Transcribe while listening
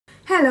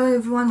Hello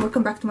everyone,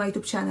 welcome back to my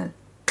YouTube channel.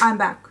 I'm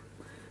back.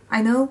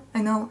 I know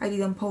I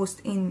didn't post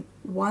in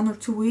 1 or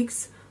 2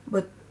 weeks,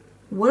 but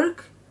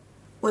work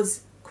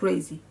was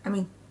crazy. I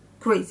mean,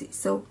 crazy.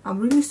 So I'm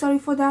really sorry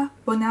for that,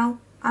 but now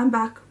I'm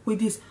back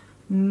with this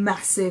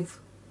massive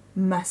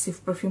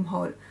perfume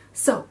haul.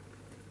 So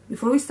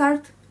before we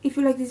start, if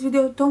you like this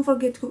video, don't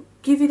forget to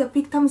give it a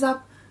big thumbs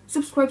up,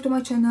 subscribe to my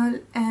channel,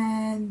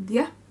 and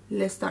yeah,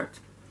 let's start.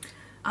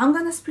 I'm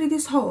gonna split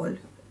this haul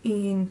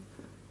in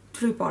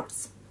 3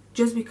 parts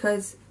just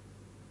because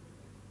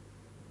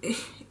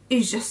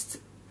it's just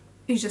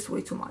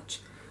way too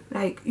much.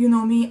 Like, you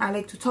know me, I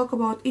like to talk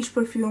about each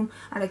perfume,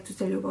 I like to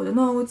tell you about the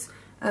notes,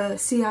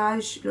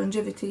 sillage,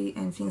 longevity,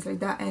 and things like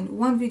that, and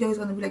one video is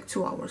gonna be like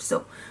 2 hours.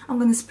 So I'm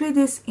gonna split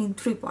this in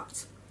 3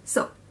 parts.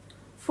 So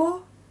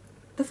for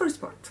the first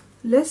part,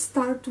 let's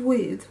start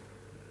with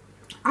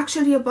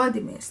actually a body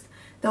mist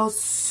that was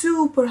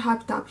super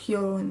hyped up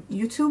here on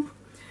YouTube.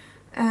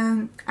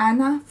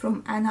 Anna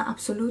from Anna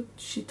Absolute,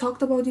 she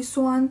talked about this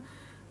one.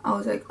 I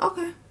was like,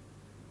 okay,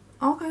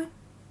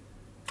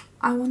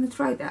 I want to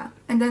try that.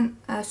 And then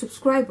a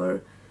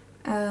subscriber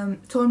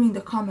told me in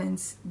the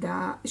comments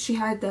that she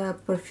had the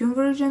perfume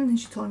version, and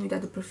she told me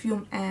that the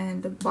perfume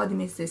and the body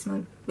mist, they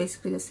smell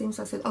basically the same.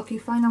 So I said, okay,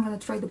 fine, I'm gonna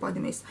try the body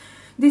mist.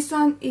 This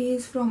one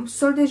is from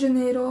Sol de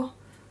Janeiro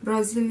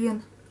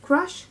Brazilian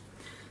Crush.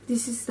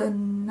 This is the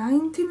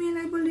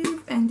 90ml, I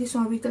believe, and this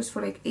one retails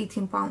for like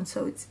 £18,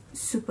 so it's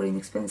super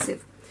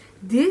inexpensive.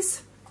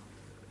 This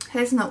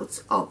has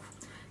notes of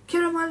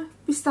caramel,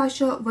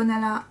 pistachio,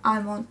 vanilla,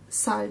 almond,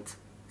 salt,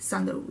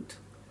 sandalwood.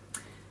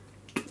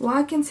 What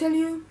I can tell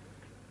you,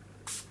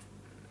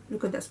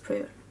 look at that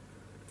sprayer.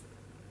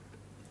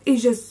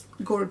 It's just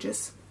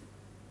gorgeous.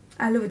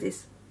 I love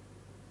this.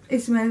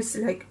 It smells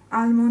like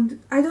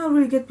almond. I don't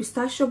really get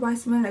pistachio, but I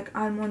smell like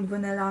almond,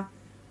 vanilla,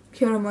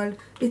 caramel.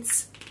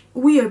 It's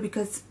weird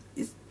because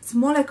it's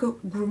more like a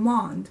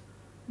gourmand,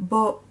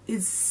 but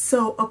it's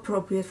so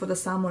appropriate for the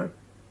summer.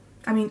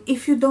 I mean,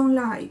 if you don't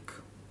like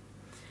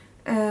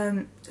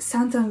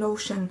scent and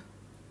lotion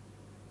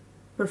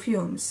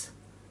perfumes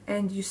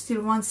and you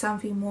still want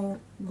something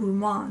more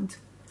gourmand,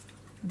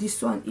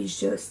 this one is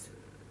just...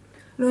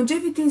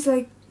 Longevity is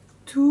like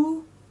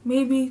 2,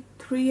 maybe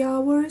 3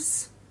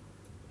 hours,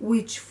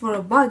 which for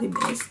a body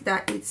mist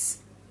that it's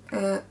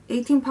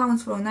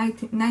 £18 for a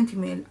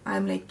 90ml,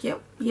 I'm like,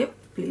 yep,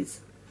 please.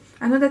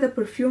 I know that the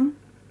perfume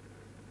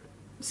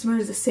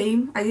smells the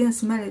same. I didn't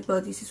smell it,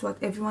 but this is what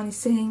everyone is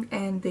saying,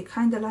 and they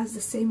kind of last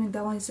the same, and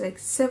that one is like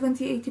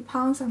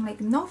 £70–80. I'm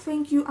like, no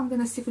thank you, I'm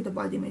gonna stick with the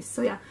body mist.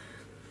 So yeah,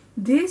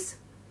 this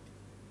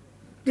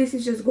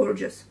is just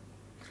gorgeous.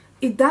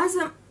 It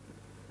doesn't,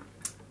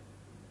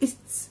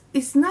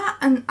 it's not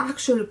an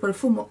actual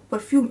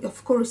perfume.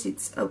 Of course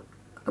it's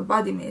a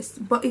body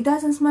mist, but it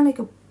doesn't smell like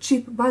a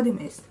cheap body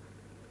mist.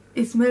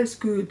 It smells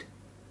good.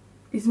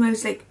 It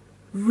smells like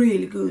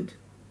really good.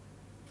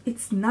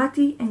 It's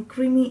nutty and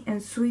creamy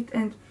and sweet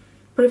and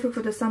perfect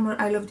for the summer.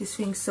 I love this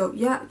thing. So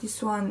yeah,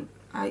 this one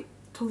I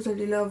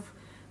totally love.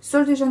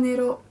 Sol de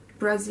Janeiro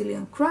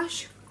Brazilian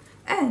Crush.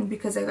 And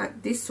because I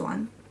got this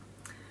one,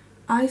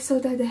 I saw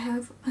that they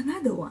have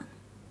another one,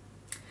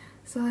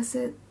 so I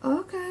said,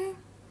 okay,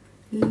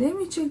 let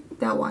me check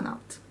that one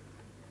out.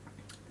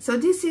 So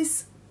this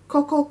is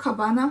Coco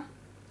Cabana.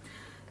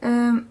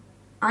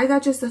 I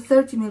got just a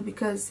 30ml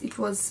because it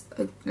was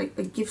like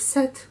a gift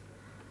set.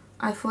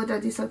 I thought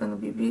that these are gonna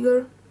be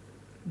bigger.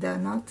 They're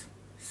not,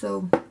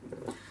 so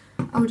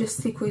I'll just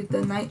stick with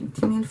the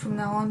 90ml from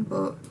now on.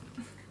 But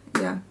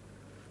yeah,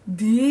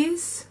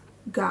 these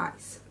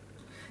guys,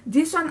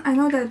 this one I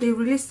know that they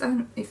released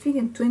on, I think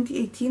in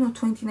 2018 or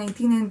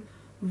 2019, and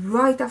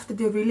right after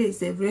they released,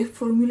 they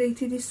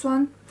reformulated this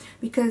one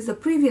because the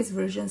previous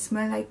version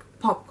smelled like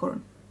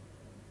popcorn.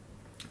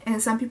 And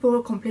some people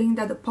were complaining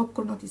that the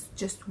popcorn note is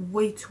just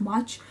way too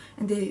much,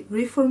 and they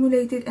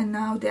reformulated, and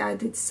now they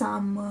added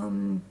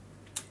some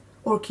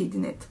orchid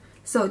in it.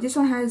 So this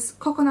one has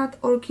coconut,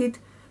 orchid,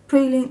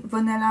 praline,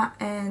 vanilla,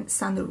 and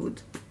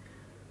sandalwood.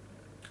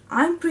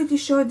 I'm pretty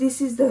sure this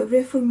is the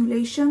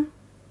reformulation,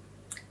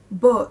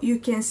 but you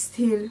can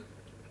still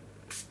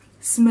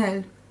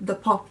smell the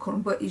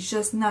popcorn, but it's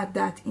just not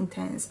that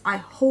intense. I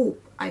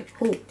hope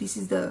this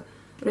is the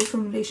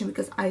reformulation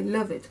because I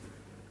love it.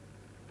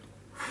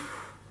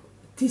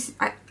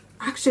 I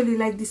actually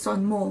like this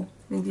one more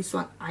than this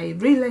one. I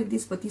really like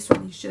this, but this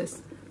one is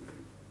just,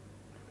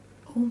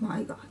 oh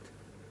my god.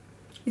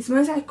 It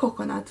smells like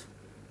coconut,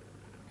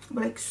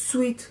 but like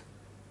sweet,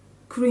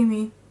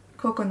 creamy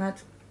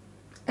coconut,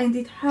 and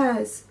it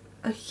has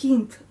a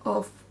hint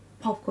of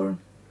popcorn.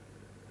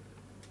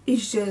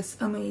 It's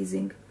just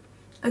amazing.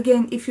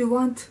 Again, if you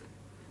want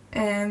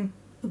a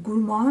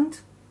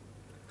gourmand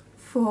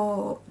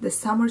for the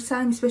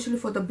summertime, especially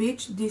for the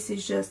beach, this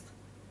is just,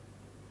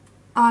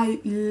 I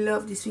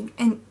love this thing.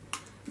 And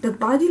the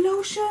body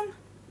lotion,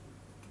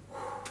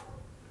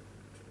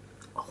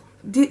 oh,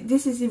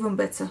 this is even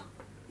better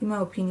in my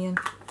opinion,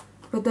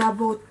 but they're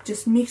both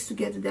just mixed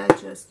together. They're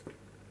just,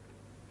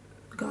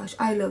 gosh,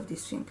 I love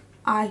this thing.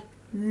 I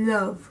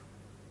love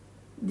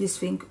this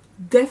thing.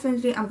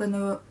 Definitely I'm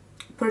gonna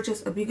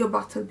purchase a bigger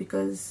bottle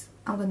because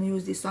I'm gonna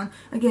use this one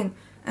again.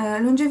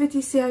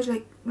 Longevity sillage,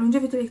 like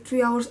longevity like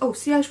 3 hours. Oh,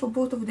 sillage for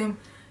both of them,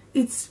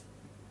 it's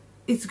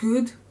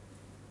good.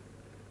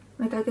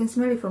 Like I can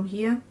smell it from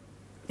here.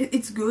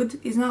 It's good.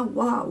 It's not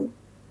wow,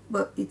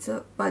 but it's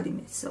a body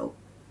mist. So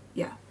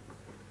yeah,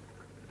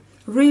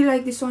 really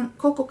like this one.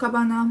 Coco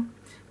Cabana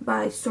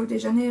by Sol de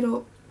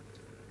Janeiro.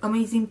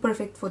 Amazing,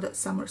 perfect for the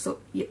summer. So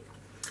yeah.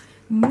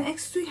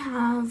 Next we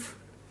have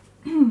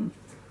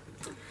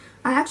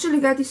I actually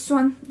got this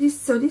one.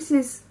 This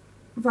is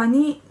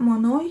Vanille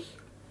Monoi.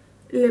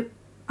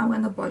 I'm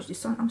gonna botch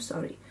this one, I'm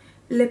sorry.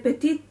 Le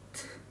Petits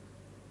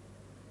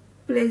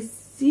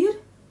Plaisirs.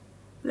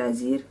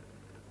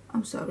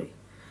 I'm sorry.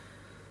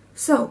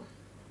 So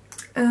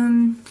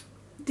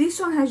this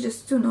one has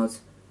just 2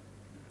 notes.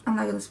 I'm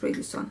not gonna spray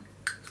this one.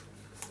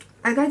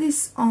 I got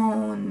this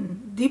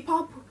on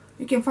Depop.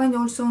 You can find it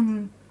also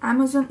on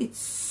Amazon. It's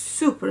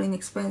super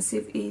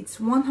inexpensive. It's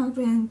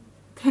 110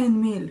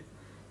 ml,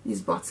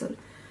 this bottle.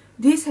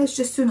 This has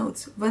just 2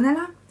 notes,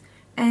 vanilla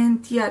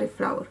and tiare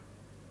flower.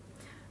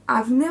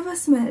 I've never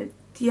smelled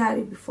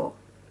tiare before,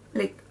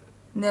 like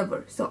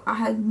never, so I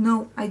had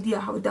no idea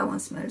how that one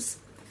smells.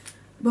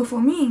 But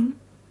for me,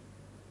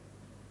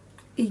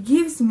 it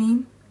gives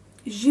me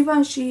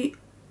Givenchy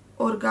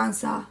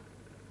organza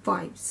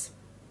vibes.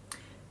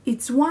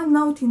 It's one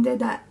note in there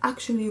that I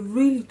actually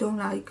really don't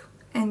like,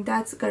 and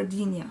that's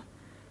gardenia.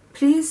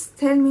 Please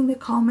tell me in the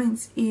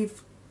comments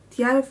if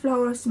tiare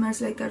flower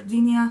smells like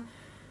gardenia.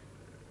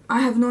 I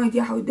have no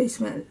idea how they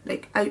smell,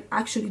 like I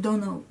actually don't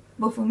know.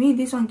 But for me,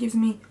 this one gives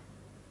me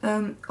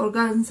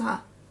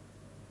organza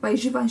by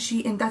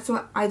Givenchy, and that's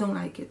why I don't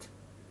like it.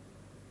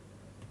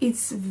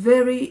 It's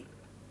very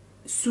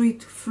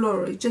sweet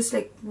floral, just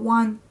like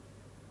one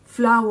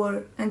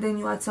flower and then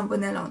you add some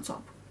vanilla on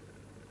top.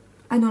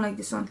 I don't like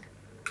this one.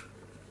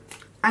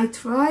 I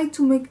tried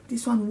to make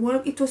this one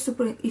work. It was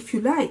super, if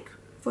you like,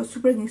 for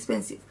super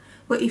inexpensive,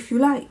 but if you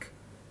like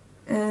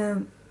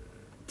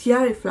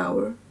tiare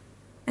flower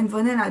and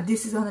vanilla,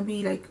 this is gonna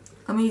be like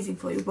amazing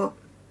for you. But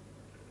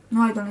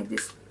no, I don't like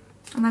this.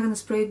 I'm not gonna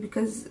spray it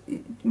because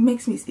it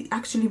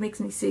actually makes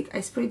me sick.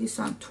 I sprayed this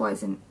one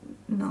twice and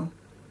no.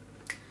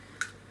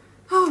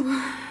 Oh,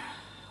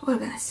 we're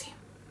gonna see.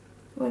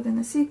 We're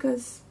gonna see,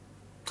 because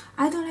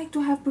I don't like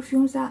to have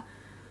perfumes that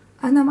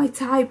are not my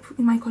type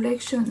in my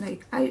collection.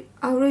 Like I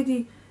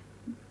already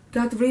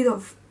got rid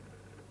of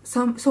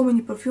so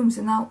many perfumes,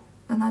 and now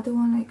another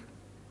one, like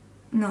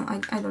no, I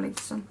don't like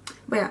this one.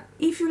 But yeah,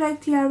 if you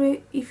like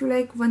tiare, if you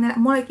like vanilla,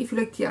 more like if you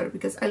like tiare,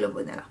 because I love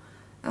vanilla,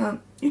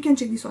 you can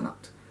check this one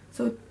out.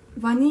 So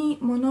Vanille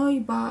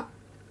Monoi by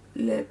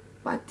Le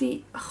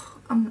Petits.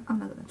 I'm not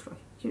gonna try.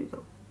 Here we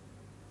go.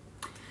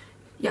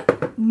 Yeah,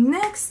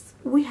 next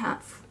we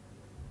have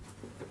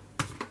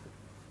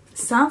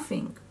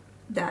something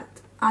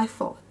that I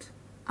thought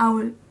I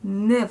will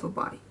never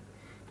buy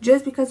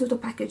just because of the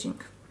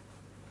packaging.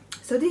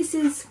 So this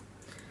is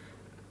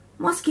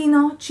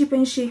Moschino Cheap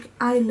and Chic.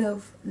 I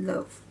love.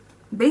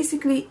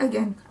 Basically,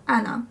 again,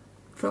 Anna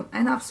from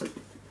Anna Absolute,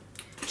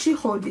 she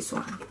hauled this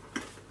one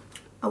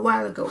a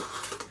while ago,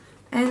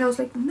 and I was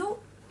like, no,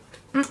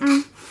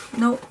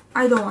 no,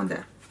 I don't want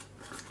that.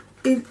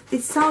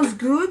 It sounds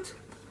good,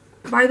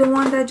 but I don't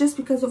want that just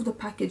because of the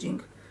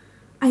packaging.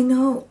 I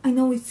know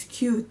it's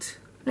cute,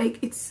 like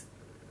it's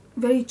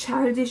very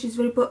childish, it's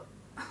very, but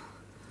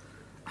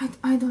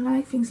I don't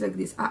like things like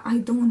this. I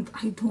don't.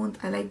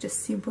 I like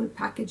just simple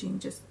packaging,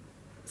 just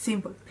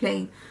simple,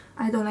 plain.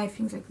 I don't like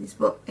things like this.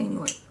 But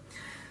anyway,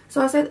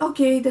 so I said,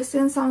 okay, the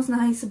scent sounds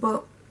nice,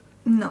 but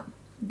no.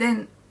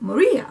 Then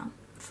Maria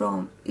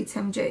from It's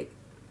MJ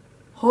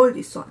hauled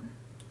this one,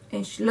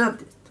 and she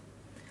loved it,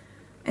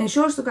 and she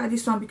also got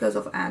this one because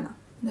of Anna.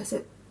 And I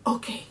said,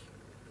 okay,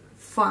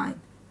 fine,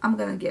 I'm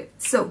gonna get it.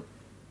 So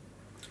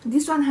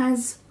this one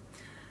has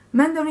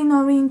mandarin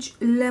orange,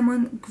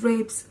 lemon,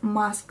 grapes,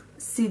 musk,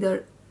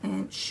 cedar,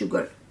 and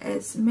sugar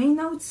as main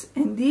notes.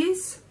 And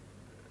this,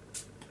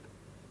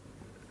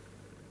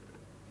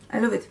 I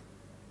love it.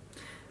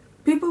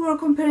 People were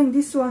comparing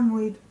this one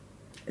with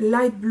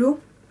light blue,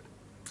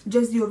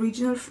 just the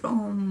original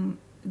from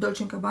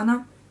Dolce &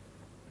 Gabbana.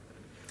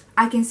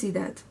 I can see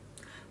that,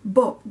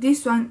 but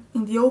this one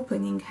in the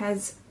opening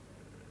has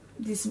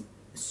this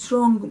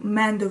strong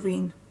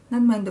mandarin,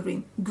 not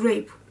mandarin,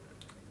 grape,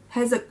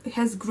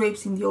 has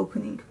grapes in the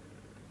opening,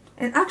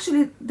 and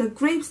actually the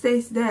grape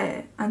stays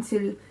there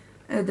until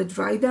the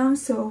dry down.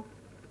 So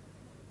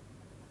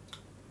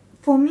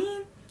for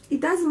me,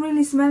 it doesn't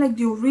really smell like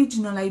the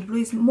original light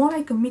blue. It's more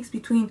like a mix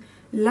between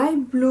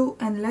light blue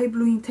and light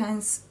blue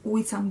intense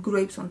with some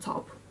grapes on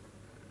top,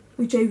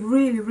 which I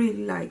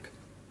really like.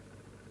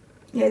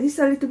 Yeah, this is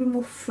a little bit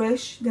more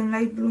fresh than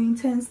light blue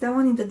intense. That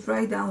one in the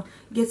dry down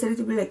gets a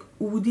little bit like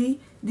woody.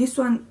 This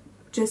one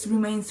just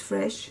remains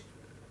fresh.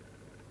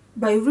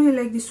 But I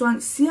really like this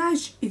one.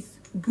 Sillage is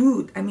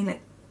good. I mean,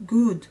 like,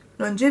 good.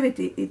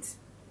 Longevity, it's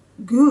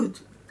good.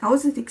 I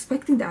wasn't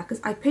expecting that,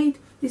 because I paid,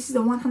 this is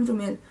a 100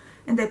 ml,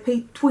 and I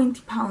paid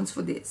 £20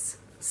 for this.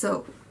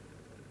 So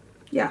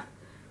yeah,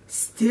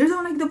 Still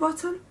don't like the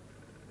bottle?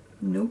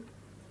 No.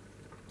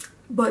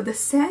 But the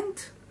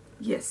scent,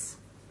 yes.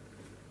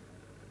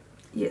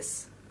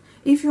 Yes.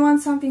 If you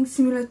want something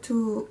similar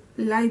to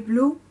light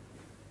blue,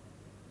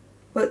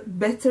 but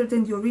better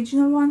than the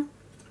original one,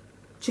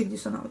 check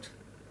this one out.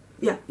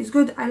 Yeah, it's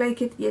good. I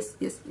like it. Yes,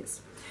 yes, yes.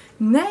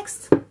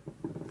 Next,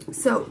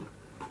 so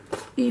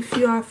if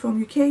you are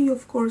from UK, you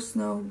of course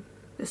know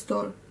the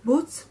store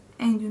Boots,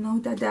 and you know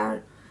that they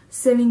are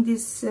selling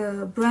this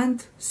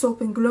brand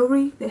Soap and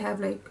Glory. They have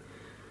like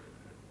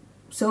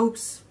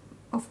soaps,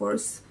 of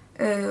course,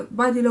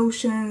 body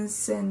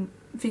lotions and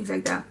things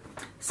like that.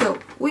 So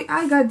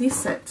I got this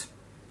set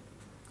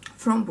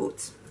from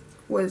Boots,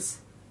 was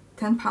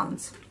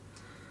 £10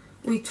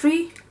 with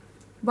 3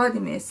 body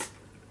mist.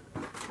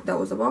 That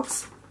was a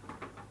box.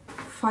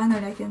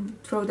 Finally I can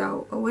throw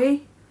that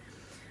away.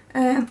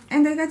 And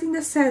I got in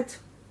the set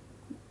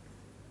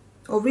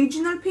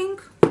Original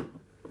Pink,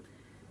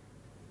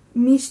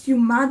 Mist You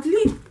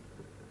Madly,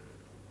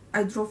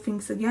 I draw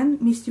things again,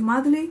 Mist You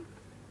Madly,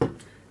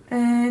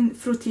 and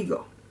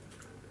FRUITIGO.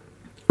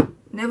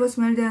 Never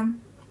smelled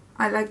them.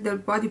 I like their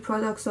body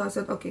products, so I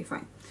said okay,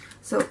 fine.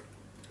 So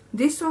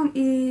this one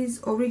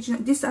is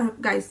original. These are,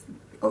 guys,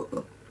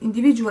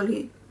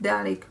 individually they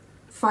are like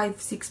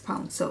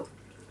 £5-6, so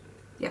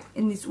yeah,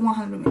 and it's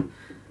 100 ml.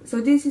 So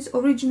this is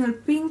Original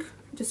Pink.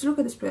 Just look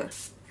at the sprayer.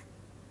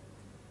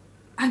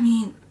 I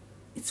mean,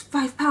 it's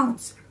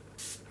 £5.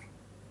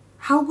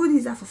 How good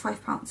is that for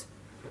 £5?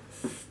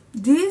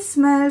 This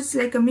smells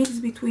like a mix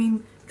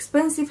between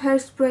expensive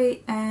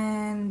hairspray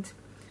and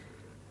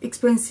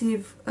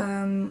expensive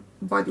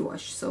body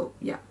wash. So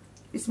yeah,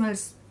 it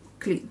smells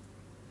clean.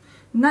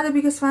 Not the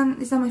biggest fan.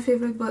 It's not my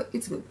favorite, but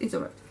it's good. It's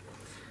alright.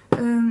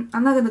 I'm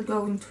not gonna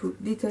go into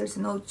details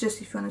and all.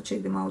 Just if you wanna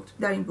check them out,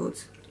 they're in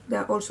Boots.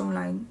 They're also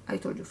online. I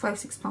told you,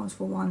 £5-6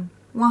 for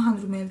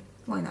 100 ml.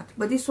 Why not?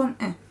 But this one,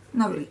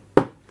 not really.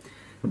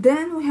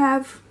 Then we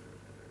have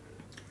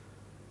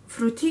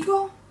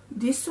FRUITIGO.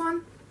 This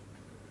one.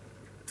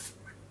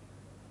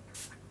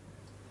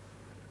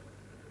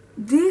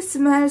 This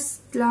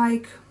smells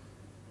like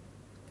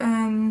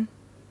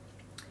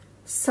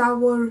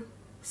sour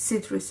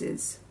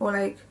citruses, or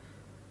like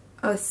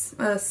a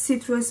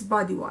citrus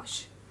body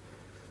wash.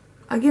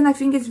 Again, I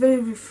think it's very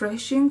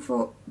refreshing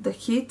for the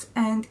heat,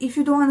 and if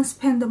you don't want to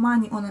spend the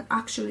money on an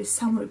actually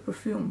summer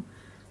perfume,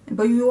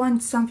 but you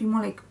want something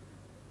more like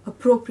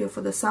appropriate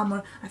for the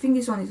summer, I think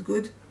this one is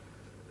good,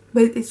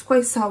 but it's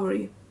quite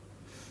soury.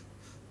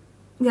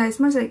 Yeah, it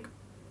smells like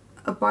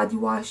a body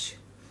wash,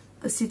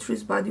 a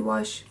citrus body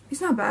wash.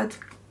 It's not bad.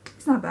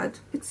 It's not bad.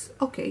 It's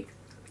okay.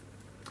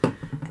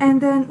 And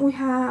then we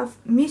have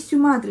Mist You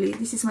Madly.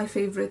 This is my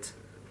favorite.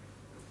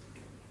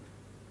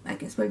 I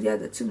can smell the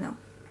other two now.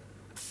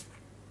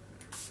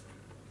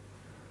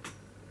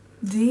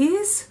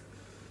 This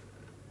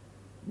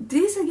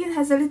again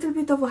has a little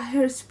bit of a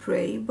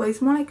hairspray, but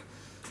it's more like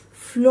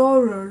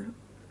floral.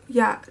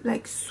 Yeah,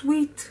 like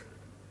sweet,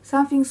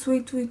 something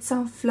sweet with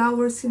some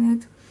flowers in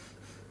it,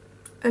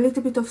 a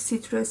little bit of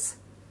citrus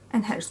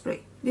and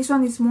hairspray. This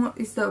one is my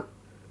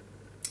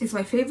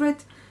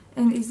favorite,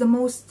 and is the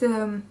most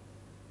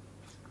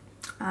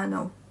I don't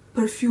know,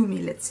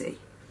 perfumey, let's say.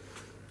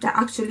 That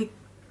actually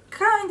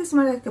kind of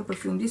smells like a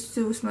perfume. This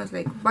two smells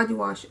like body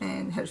wash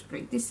and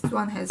hairspray. This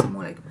one has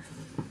more like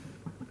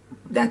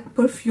that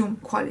perfume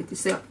quality,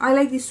 so I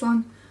like this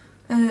one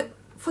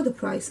for the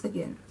price.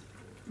 Again,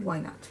 why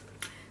not?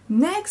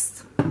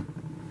 Next,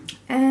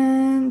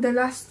 and the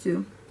last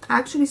two, I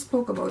actually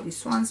spoke about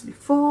these ones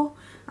before.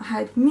 I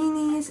had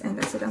minis and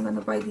I said I'm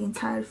gonna buy the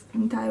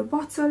entire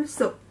bottle.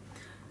 So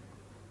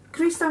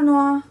Crysral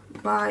Noir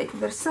by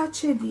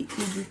Versace, the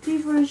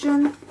EDT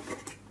version.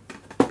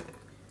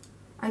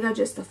 I got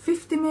just a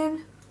 50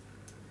 ml.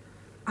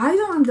 I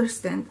don't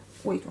understand.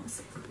 Wait one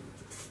second.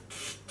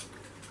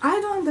 I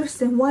don't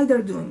understand why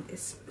they're doing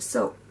this.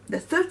 So the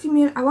 30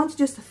 ml, I wanted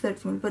just a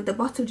 30 ml, but the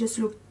bottle just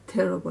looked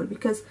terrible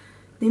because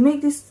they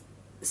make this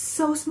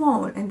so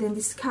small and then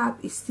this cap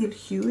is still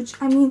huge.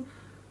 I mean,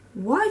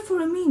 why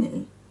for a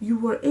mini you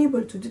were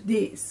able to do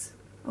this?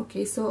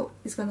 Okay, so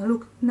it's gonna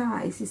look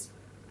nice, it's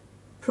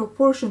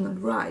proportional,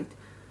 right?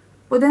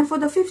 But then for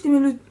the 50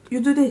 ml you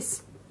do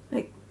this.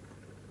 Like,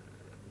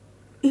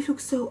 it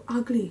looks so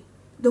ugly.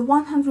 The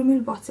 100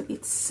 ml bottle,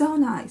 it's so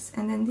nice,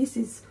 and then this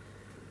is,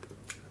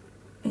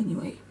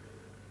 anyway,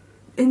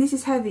 and this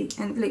is heavy,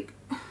 and like,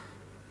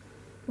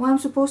 what I'm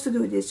supposed to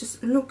do with this,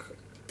 just look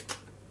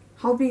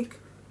how big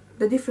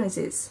the difference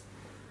is.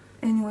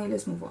 Anyway,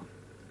 let's move on.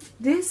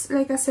 This,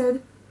 like I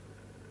said,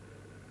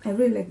 I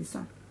really like this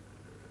one.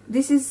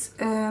 This is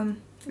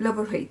love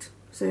or hate,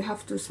 so you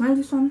have to smell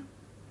this one.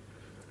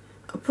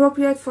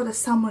 Appropriate for the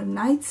summer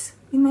nights,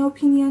 in my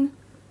opinion.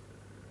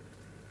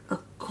 A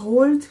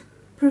cold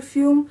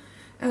perfume.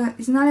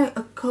 It's not like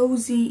a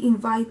cozy,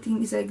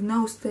 inviting. It's like,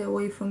 no, stay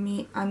away from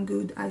me, I'm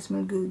good, I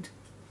smell good,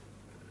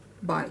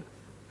 bye.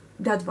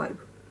 That vibe.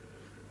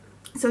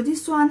 So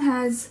this one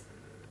has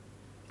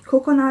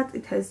coconut,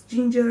 it has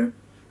ginger,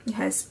 it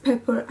has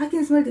pepper. I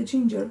can smell the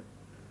ginger,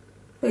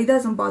 but it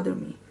doesn't bother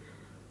me.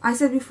 I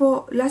said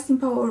before, lasting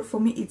power for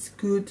me it's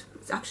good.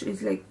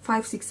 It's like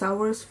 5-6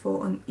 hours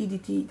for an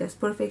EDT. That's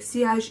perfect.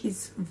 Sillage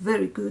is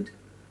very good.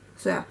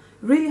 So yeah,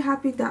 really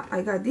happy that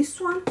I got this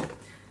one.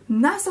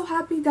 Not so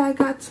happy that I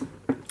got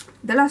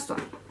the last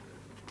one,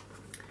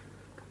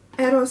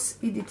 Eros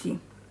EDT.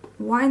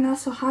 Why not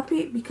so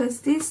happy?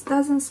 Because this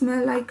doesn't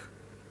smell like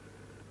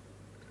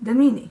the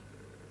mini,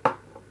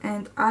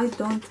 and I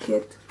don't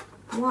get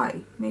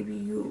why. Maybe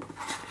you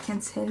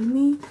can tell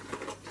me,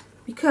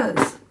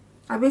 because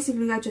I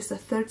basically got just a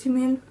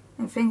 30ml,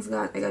 and thanks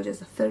God I got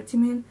just a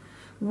 30ml.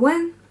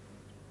 When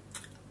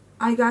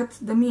I got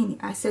the mini,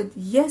 I said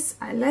yes,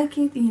 I like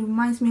it. It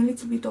reminds me a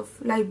little bit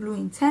of Light Blue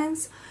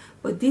Intense,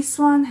 but this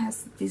one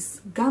has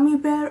this gummy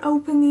bear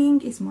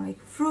opening. It's more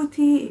like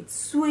fruity, it's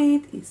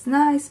sweet, it's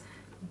nice.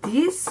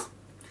 This,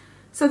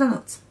 so the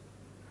notes: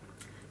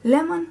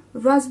 lemon,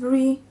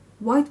 raspberry,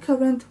 white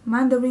currant,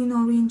 mandarin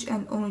orange,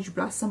 and orange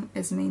blossom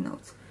as main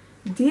notes.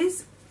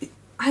 This,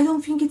 I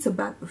don't think it's a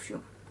bad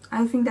perfume. I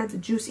don't think that the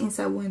juice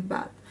inside went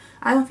bad.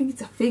 I don't think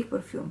it's a fake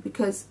perfume,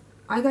 because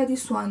I got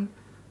this one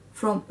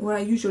from where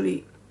I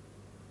usually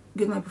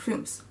get my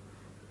perfumes.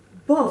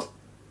 But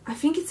I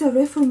think it's a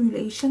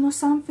reformulation or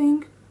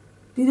something.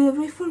 Did they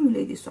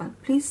reformulate this one?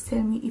 Please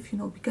tell me if you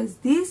know, because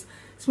this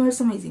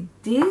smells amazing.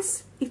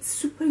 This, it's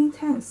super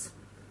intense.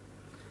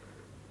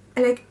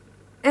 Like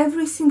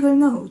every single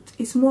note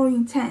is more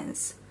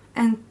intense,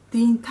 and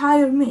the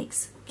entire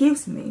mix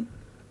gives me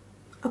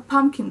a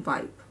pumpkin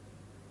vibe.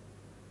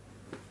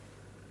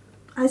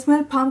 I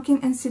smell pumpkin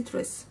and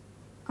citrus.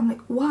 I'm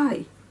like,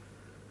 why?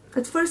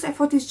 At first I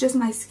thought it's just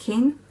my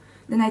skin.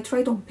 Then I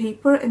tried on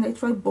paper, and I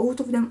tried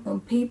both of them on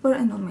paper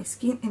and on my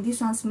skin, and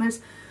this one smells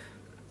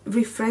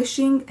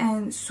refreshing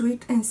and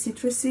sweet and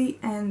citrusy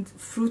and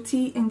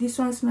fruity, and this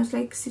one smells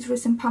like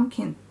citrus and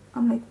pumpkin.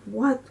 I'm like,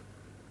 what?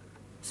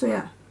 So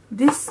yeah,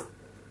 this,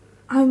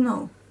 I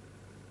know.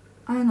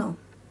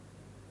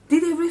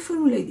 Did they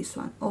reformulate this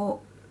one,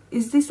 or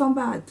is this one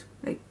bad?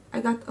 Like,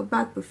 I got a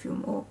bad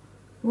perfume, or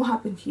what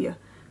happened here?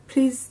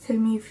 Please tell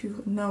me if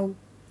you know,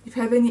 if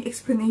you have any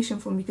explanation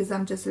for me, because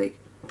I'm just like,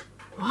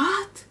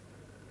 what?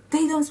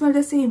 They don't smell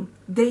the same.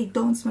 They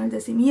don't smell the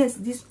same. Yes,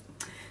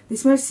 they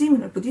smell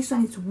similar, but this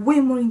one is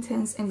way more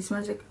intense, and it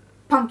smells like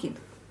pumpkin,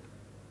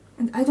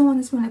 and I don't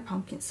want to smell like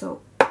pumpkin.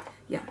 So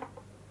yeah,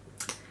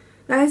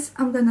 guys,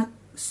 I'm gonna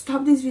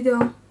stop this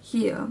video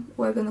here.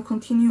 We're gonna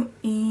continue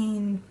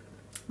in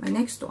my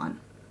next one,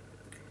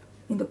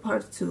 in the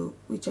part 2,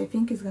 which I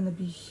think is gonna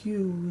be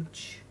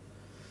huge.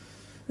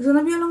 It's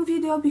gonna be a long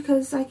video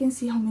because I can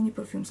see how many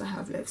perfumes I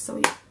have left. So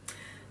yeah,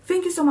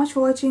 thank you so much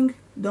for watching.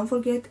 Don't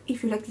forget,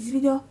 if you like this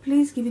video,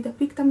 please give it a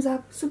big thumbs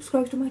up,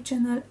 subscribe to my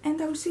channel,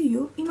 and I will see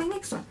you in my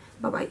next one.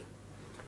 Bye bye.